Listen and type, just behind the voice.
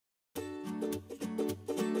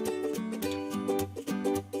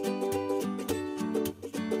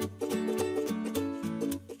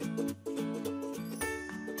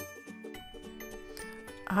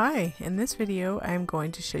Hi, in this video I'm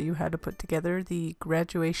going to show you how to put together the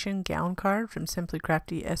graduation gown card from Simply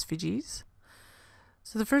Crafty SVGs.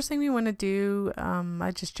 So the first thing we want to do,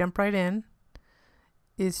 I just jump right in,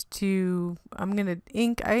 is to, I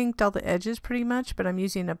inked all the edges pretty much, but I'm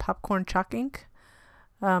using a popcorn chalk ink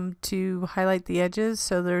to highlight the edges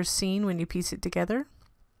so they're seen when you piece it together.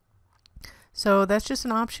 So that's just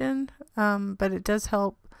an option, but it does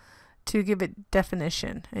help to give it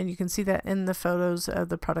definition, and you can see that in the photos of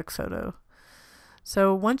the product photo.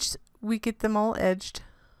 So once we get them all edged,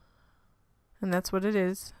 and that's what it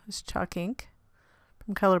is, it's chalk ink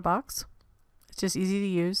from Colorbox. It's just easy to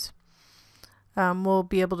use. We'll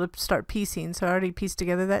be able to start piecing. So I already pieced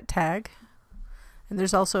together that tag, and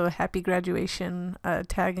there's also a happy graduation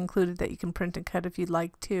tag included that you can print and cut if you'd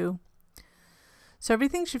like to. So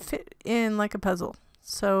everything should fit in like a puzzle.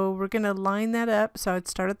 So we're going to line that up. So I'd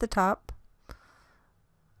start at the top,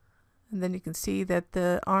 and then you can see that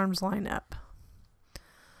the arms line up.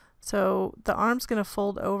 So the arm's going to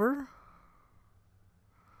fold over.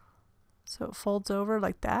 So it folds over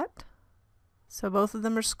like that. So both of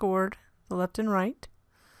them are scored, the left and right.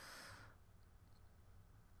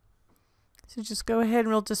 So just go ahead and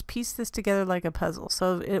we'll just piece this together like a puzzle.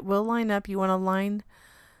 So it will line up. You want to line,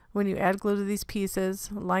 when you add glue to these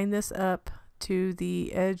pieces, line this up to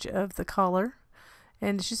the edge of the collar,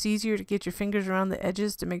 and it's just easier to get your fingers around the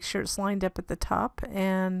edges to make sure it's lined up at the top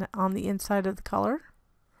and on the inside of the collar.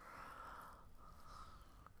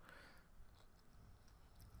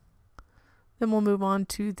 Then we'll move on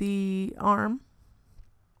to the arm.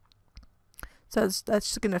 So that's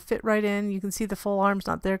just going to fit right in. You can see the full arm's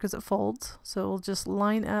not there because it folds, so we'll just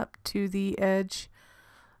line up to the edge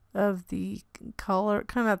of the collar,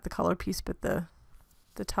 kind of not the collar piece, but the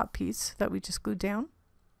top piece that we just glued down.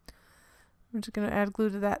 We're just going to add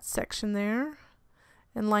glue to that section there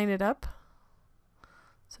and line it up.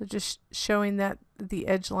 So just showing that the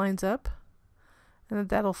edge lines up, and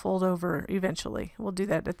that'll fold over eventually. We'll do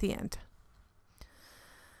that at the end.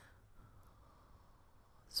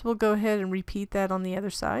 So we'll go ahead and repeat that on the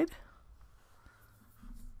other side.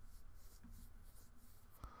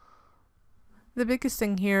 The biggest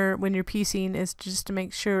thing here when you're piecing is just to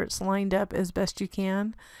make sure it's lined up as best you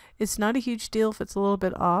can. It's not a huge deal if it's a little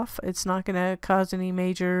bit off. It's not going to cause any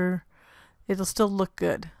major, it'll still look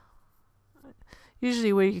good.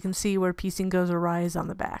 Usually where you can see where piecing goes awry is on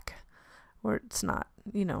the back, where it's not,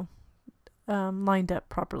 lined up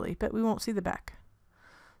properly, but we won't see the back.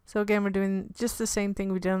 So again, we're doing just the same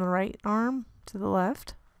thing we did on the right arm to the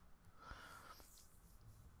left.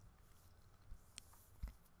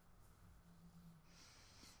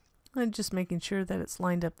 And just making sure that it's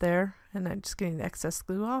lined up there, and I'm just getting the excess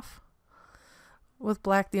glue off. With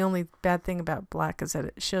black, the only bad thing about black is that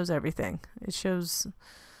it shows everything. It shows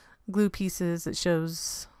glue pieces, it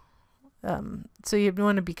shows, so you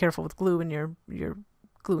want to be careful with glue when you're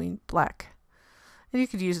gluing black. And you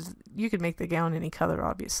could make the gown any color,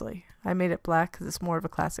 obviously. I made it black because it's more of a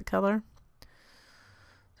classic color.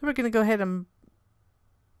 So we're going to go ahead and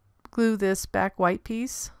glue this back white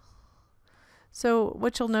piece. So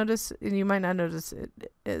what you'll notice, and you might not notice it,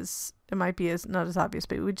 is it might be not as obvious,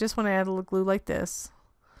 but we just want to add a little glue like this.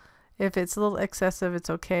 If it's a little excessive, it's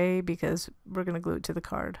okay because we're going to glue it to the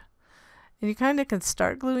card. And you kind of can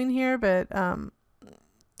start gluing here, but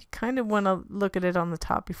you kind of want to look at it on the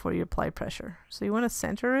top before you apply pressure. So you want to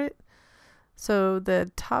center it so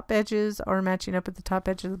the top edges are matching up with the top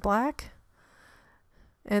edge of the black,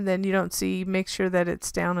 and then you don't see, make sure that it's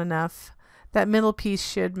down enough. That middle piece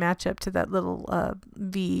should match up to that little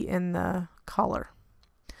V in the collar.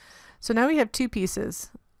 So now we have two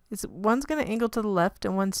pieces. One's going to angle to the left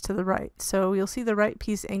and one's to the right. So you'll see the right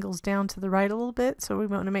piece angles down to the right a little bit. So we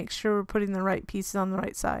want to make sure we're putting the right pieces on the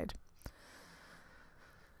right side.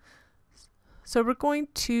 So we're going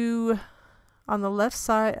to, on the left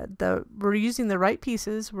side, we're using the right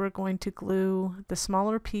pieces. We're going to glue the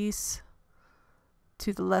smaller piece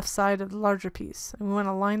to the left side of the larger piece, and we want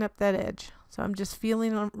to line up that edge. So I'm just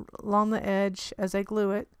feeling along the edge as I glue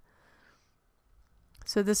it.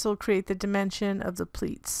 So this will create the dimension of the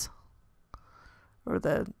pleats, or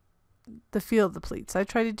the feel of the pleats. I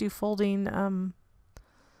try to do folding,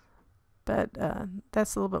 but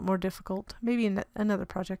that's a little bit more difficult. Maybe in another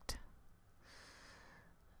project.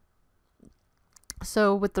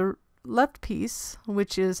 So with the left piece,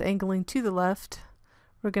 which is angling to the left,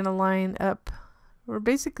 we're going to line up. We're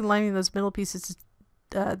basically lining those middle pieces,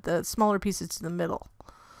 the smaller pieces to the middle.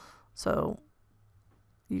 So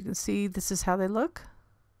you can see this is how they look.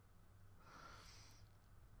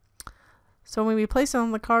 So when we place it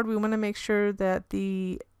on the card, we want to make sure that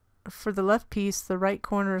for the left piece, the right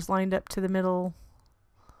corner is lined up to the middle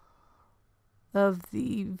of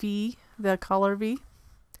the V, the collar V,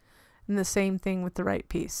 and the same thing with the right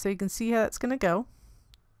piece. So you can see how that's going to go.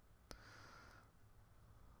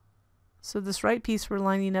 So this right piece, we're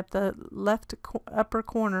lining up the left upper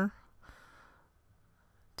corner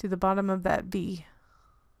to the bottom of that V,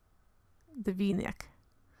 the V neck.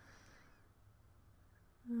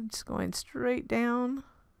 I'm just going straight down.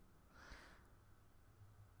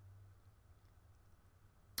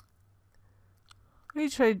 I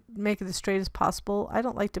try to make it as straight as possible. I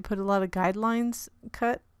don't like to put a lot of guidelines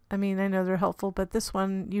cut. I mean, I know they're helpful, but this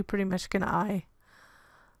one you pretty much can eye.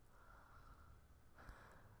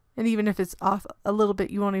 And even if it's off a little bit,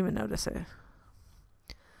 you won't even notice it.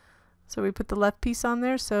 So we put the left piece on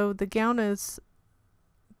there, so the gown is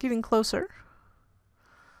getting closer.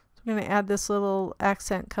 So I'm going to add this little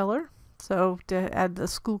accent color. So to add the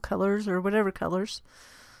school colors or whatever colors.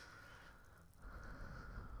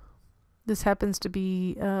 This happens to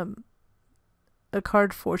be a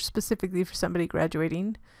card for specifically for somebody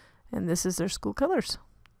graduating, and this is their school colors.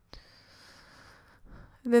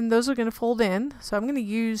 And then those are going to fold in. So I'm going to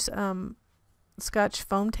use Scotch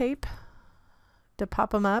foam tape to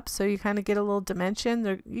pop them up, so you kind of get a little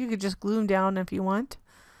dimension. You could just glue them down if you want,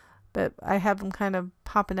 but I have them kind of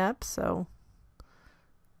popping up, so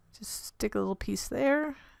just stick a little piece there,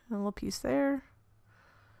 and a little piece there,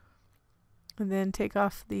 and then take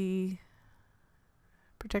off the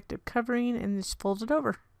protective covering and just fold it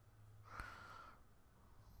over.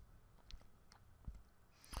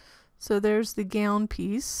 So there's the gown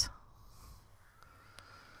piece.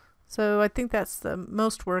 So I think that's the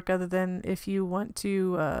most work, other than if you want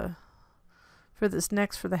to, for this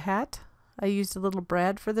next, for the hat, I used a little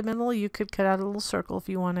brad for the middle. You could cut out a little circle if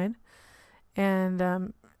you wanted. And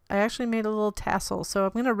I actually made a little tassel. So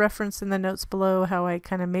I'm going to reference in the notes below how I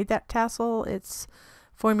kind of made that tassel. It's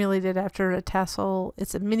formulated after a tassel.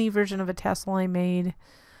 It's a mini version of a tassel I made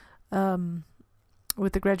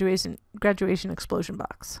with the graduation explosion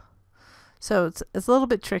box. So it's a little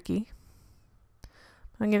bit tricky.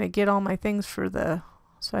 I'm going to get all my things for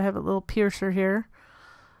so I have a little piercer here.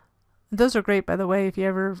 Those are great, by the way, if you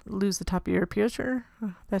ever lose the top of your piercer.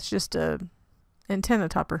 That's just a antenna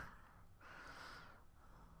topper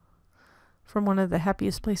from one of the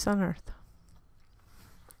happiest places on earth.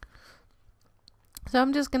 So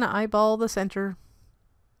I'm just going to eyeball the center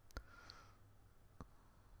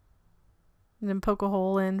and then poke a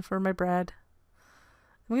hole in for my brad.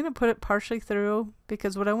 I'm going to put it partially through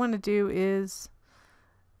because what I want to do is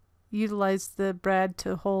utilize the brad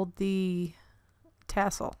to hold the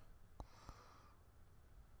tassel.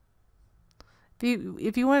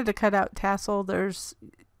 If you wanted to cut out tassel, there's,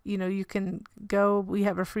 you can go, we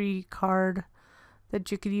have a free card that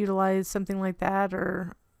you could utilize, something like that,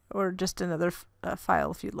 or just another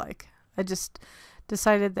file if you'd like. I just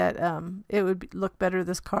decided that it would look better,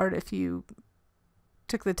 this card, if you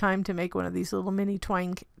took the time to make one of these little mini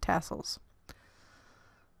twine tassels.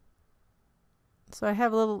 So I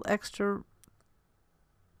have a little extra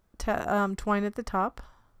twine at the top.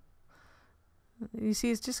 You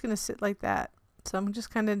see, it's just going to sit like that. So I'm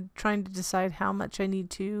just kind of trying to decide how close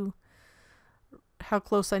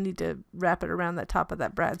I need to wrap it around the top of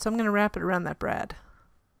that brad. So I'm going to wrap it around that brad.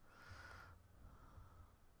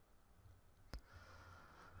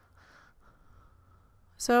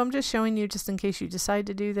 So I'm just showing you just in case you decide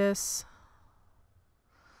to do this.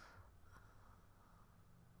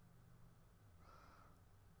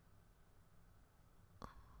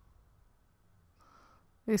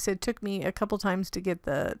 Like I said, it took me a couple times to get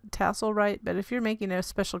the tassel right, but if you're making a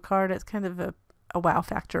special card, it's kind of a wow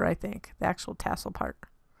factor, I think, the actual tassel part.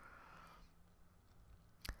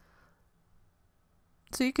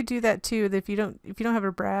 So you could do that too. If you don't have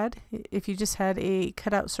a brad, if you just had a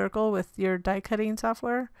cutout circle with your die cutting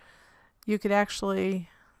software, you could actually,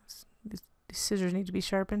 these scissors need to be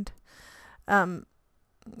sharpened. I'm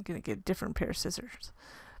gonna get a different pair of scissors,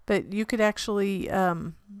 but you could actually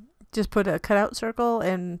just put a cutout circle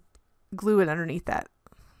and glue it underneath that.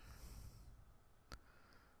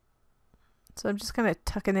 So I'm just kind of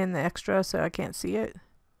tucking in the extra so I can't see it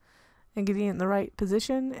and getting it in the right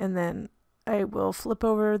position, and then I will flip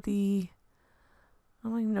over I don't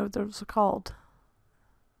even know what those are called.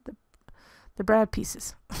 The brad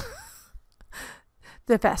pieces.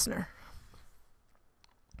 The fastener.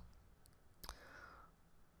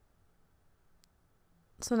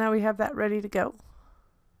 So now we have that ready to go.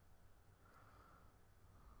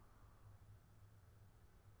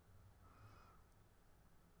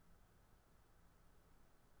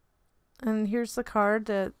 And here's the card.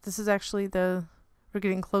 This is actually we're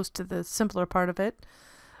getting close to the simpler part of it.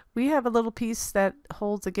 we have a little piece that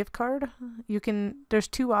holds a gift card. There's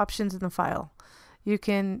two options in the file. You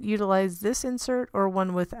can utilize this insert or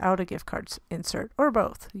one without a gift card insert, or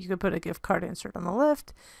both. You could put a gift card insert on the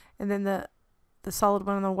left and then the solid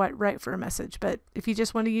one on the right for a message. But if you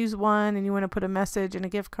just want to use one and you want to put a message and a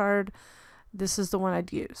gift card, this is the one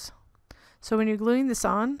I'd use. So when you're gluing this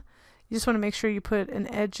on, you just want to make sure you put an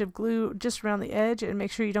edge of glue just around the edge and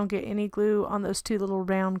make sure you don't get any glue on those two little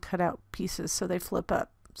round cutout pieces so they flip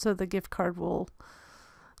up. So the gift card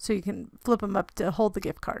so you can flip them up to hold the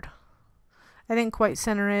gift card. I didn't quite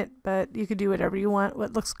center it, but you could do whatever you want,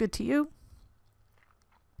 what looks good to you.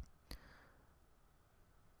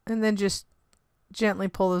 And then just gently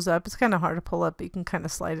pull those up. It's kind of hard to pull up, but you can kind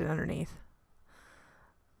of slide it underneath.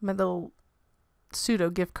 My little pseudo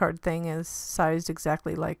gift card thing is sized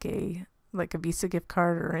exactly like a Visa gift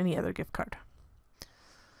card or any other gift card.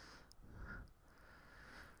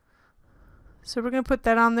 So we're going to put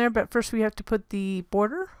that on there, but first we have to put the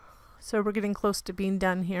border. So we're getting close to being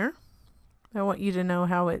done here. I want you to know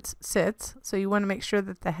how it sits. So you want to make sure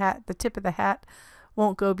that the tip of the hat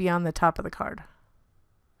won't go beyond the top of the card.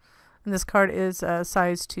 And this card is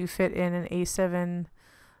sized to fit in an A7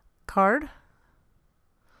 card.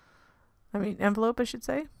 Envelope, I should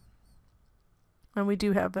say. And we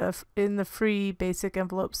do have in the free basic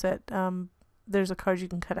envelope set, there's a card you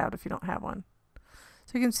can cut out if you don't have one.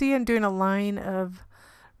 So you can see I'm doing a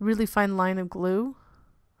really fine line of glue.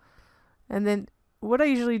 And then what I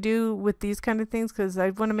usually do with these kind of things, because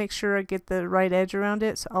I want to make sure I get the right edge around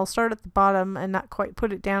it, so I'll start at the bottom and not quite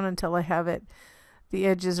put it down until I have the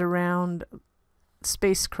edges around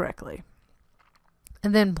spaced correctly.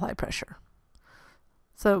 And then apply pressure.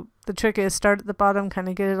 So the trick is start at the bottom, kind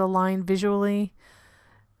of get it aligned visually,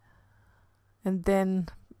 and then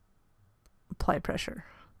apply pressure.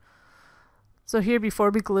 So here,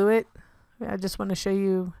 before we glue it, I just want to show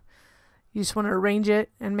you, you just want to arrange it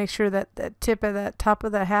and make sure that the tip of that top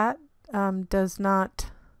of the hat does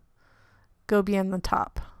not go beyond the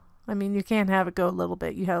top. You can have it go a little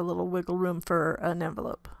bit. You have a little wiggle room for an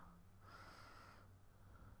envelope.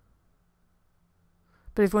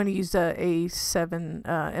 But if you want to use a A7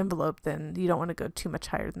 envelope, then you don't want to go too much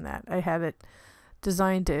higher than that. I have it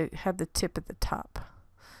designed to have the tip at the top.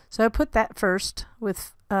 So I put that first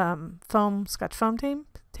with Scotch foam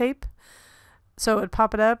tape. So it would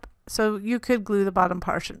pop it up. So you could glue the bottom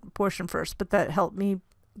portion first, but that helped me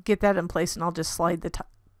get that in place, and I'll just slide the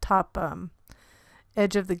top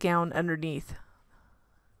edge of the gown underneath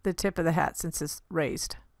the tip of the hat since it's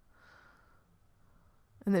raised.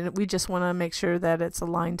 And then we just want to make sure that it's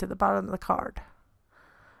aligned to the bottom of the card.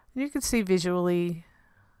 And you can see visually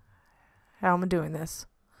how I'm doing this.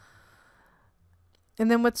 And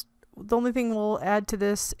then the only thing we'll add to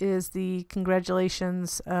this is the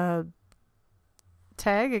congratulations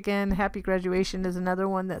tag. Again, happy graduation is another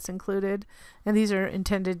one that's included, and these are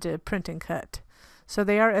intended to print and cut. So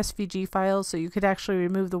they are SVG files, so you could actually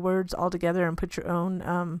remove the words altogether and put your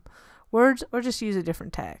own words, or just use a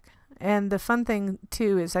different tag. And the fun thing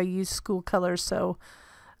too is I use school colors, so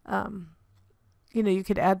you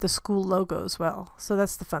could add the school logo as well. So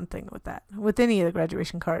that's the fun thing with that. With any of the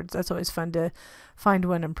graduation cards, that's always fun to find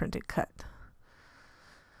one and print it cut.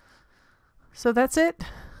 So that's it.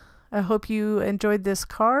 I hope you enjoyed this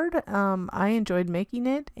card. I enjoyed making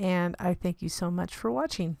it, and I thank you so much for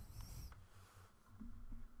watching.